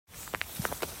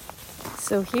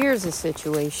So here's a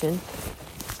situation.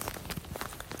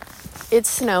 It's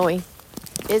snowy.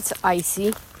 It's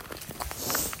icy.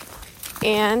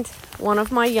 And one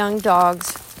of my young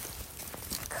dogs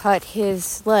cut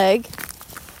his leg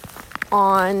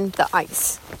on the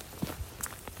ice.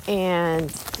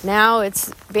 And now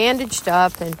it's bandaged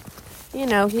up and,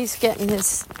 he's getting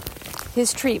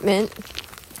his treatment.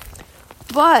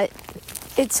 But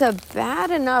it's a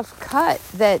bad enough cut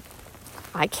that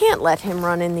I can't let him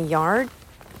run in the yard.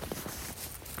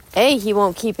 A, he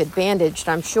won't keep it bandaged,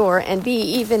 I'm sure. And B,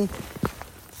 even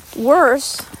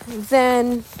worse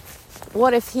than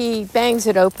what if he bangs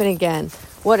it open again?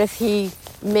 What if he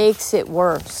makes it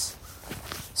worse?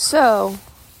 So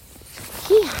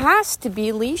he has to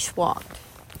be leash walked.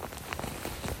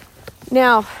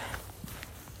 Now,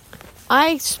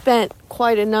 I spent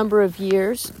quite a number of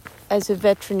years as a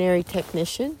veterinary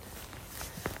technician,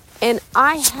 and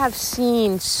I have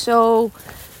seen so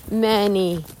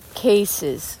many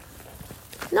cases,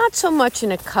 not so much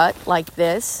in a cut like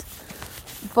this,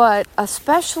 but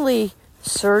especially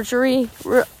surgery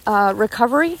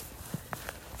recovery,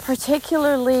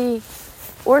 particularly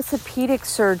orthopedic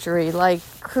surgery like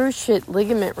cruciate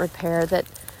ligament repair that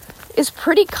is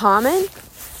pretty common,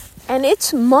 and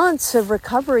it's months of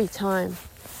recovery time.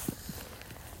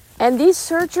 And these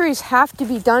surgeries have to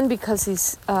be done because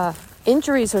these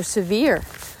injuries are severe,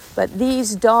 but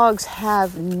these dogs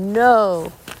have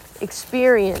no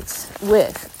experience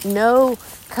with, no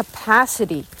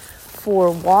capacity for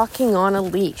walking on a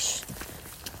leash.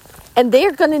 And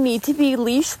they're going to need to be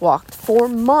leash walked for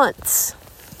months.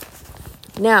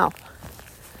 Now,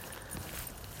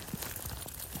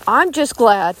 I'm just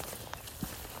glad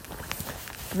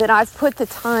that I've put the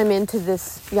time into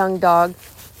this young dog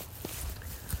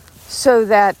so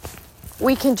that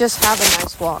we can just have a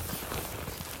nice walk.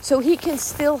 So he can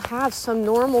still have some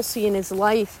normalcy in his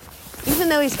life, even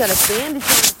though he's got a bandage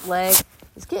on his leg,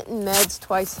 he's getting meds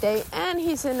twice a day, and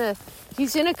he's in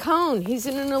a cone, he's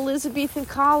in an Elizabethan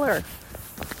collar.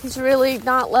 He's really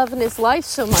not loving his life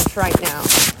so much right now.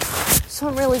 So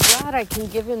I'm really glad I can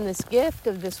give him this gift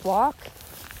of this walk.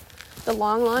 The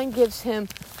long line gives him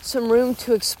some room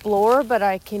to explore, but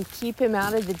I can keep him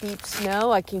out of the deep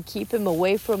snow. I can keep him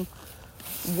away from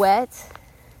wet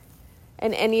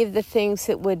and any of the things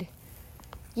that would,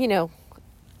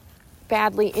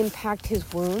 badly impact his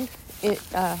wound,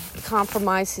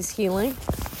 compromise his healing.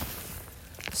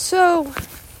 So,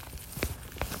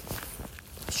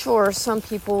 sure, some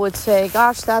people would say,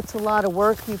 gosh, that's a lot of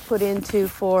work you put into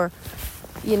for,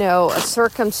 a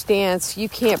circumstance you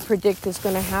can't predict is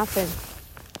going to happen.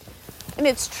 And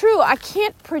it's true, I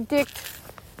can't predict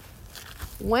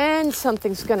when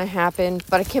something's going to happen,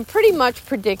 but I can pretty much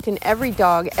predict in every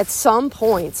dog at some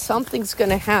point something's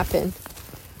going to happen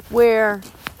where,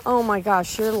 oh my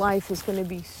gosh, your life is going to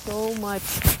be so much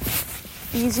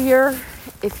easier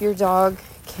if your dog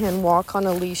can walk on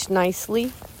a leash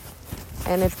nicely.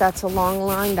 And if that's a long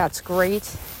line, that's great.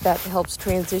 That helps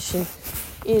transition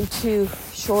into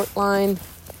short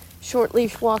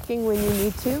leash walking when you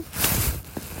need to.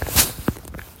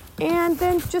 And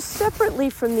then just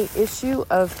separately from the issue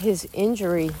of his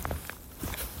injury,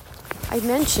 I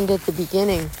mentioned at the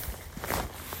beginning,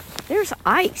 there's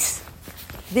ice,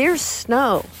 there's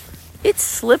snow, it's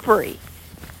slippery.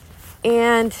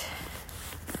 And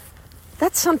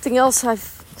that's something else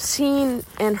I've seen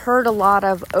and heard a lot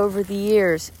of over the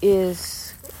years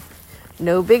is,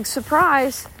 no big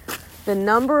surprise, the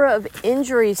number of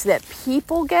injuries that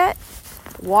people get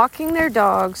walking their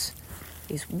dogs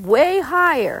is way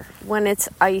higher when it's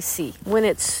icy, when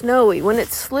it's snowy, when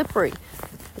it's slippery.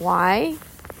 Why?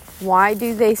 Why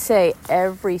do they say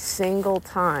every single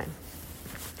time?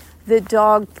 The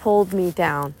dog pulled me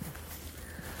down.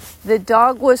 The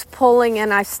dog was pulling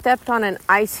and I stepped on an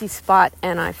icy spot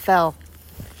and I fell.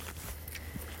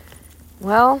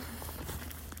 Well,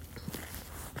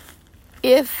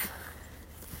 if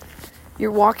you're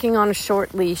walking on a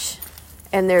short leash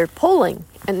and they're pulling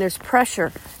and there's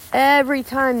pressure, every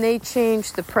time they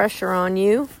change the pressure on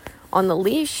you, on the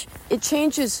leash, it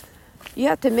changes. You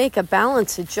have to make a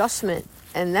balance adjustment.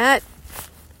 And that,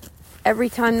 every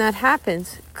time that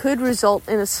happens, could result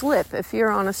in a slip if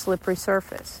you're on a slippery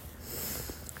surface.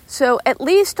 So at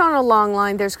least on a long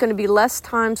line, there's going to be less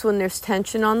times when there's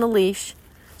tension on the leash.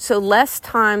 So less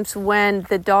times when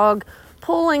the dog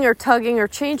pulling or tugging or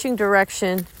changing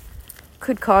direction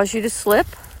could cause you to slip.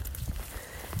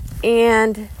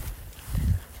 And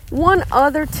one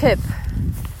other tip,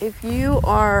 if you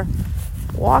are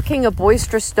walking a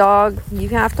boisterous dog, you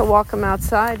have to walk them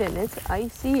outside and it's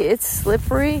icy, it's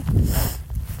slippery.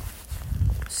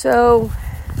 So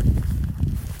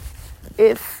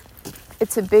if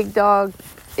it's a big dog,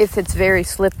 if it's very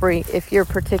slippery, if you're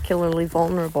particularly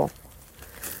vulnerable.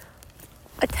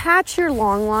 Attach your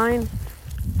long line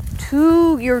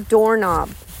to your doorknob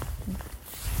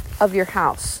of your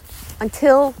house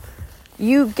until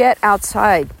you get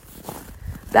outside.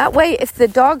 That way, if the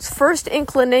dog's first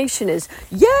inclination is,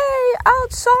 yay,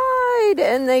 outside,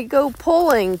 and they go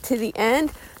pulling to the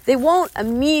end, they won't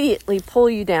immediately pull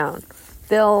you down.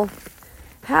 They'll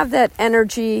have that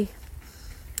energy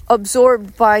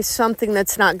absorbed by something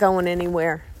that's not going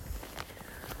anywhere.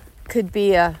 Could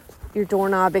be your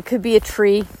doorknob, it could be a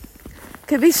tree,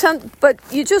 could be but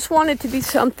you just want it to be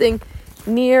something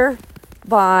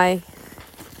nearby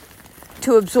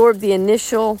to absorb the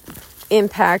initial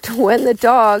impact when the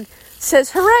dog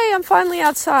says, hooray, I'm finally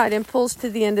outside, and pulls to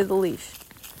the end of the leash.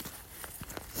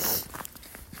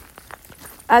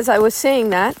 As I was saying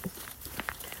that,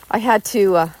 I had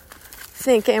to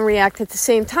think and react at the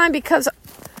same time because,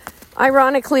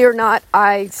 ironically or not,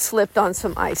 I slipped on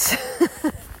some ice.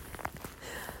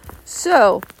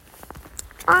 So,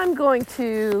 I'm going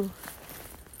to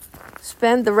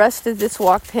spend the rest of this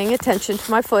walk paying attention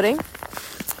to my footing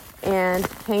and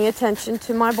paying attention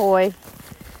to my boy,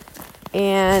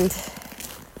 and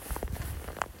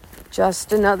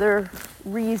just another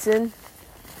reason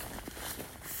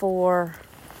for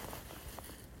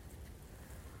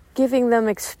giving them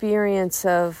experience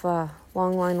of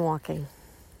long line walking.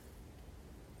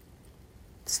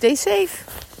 Stay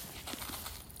safe.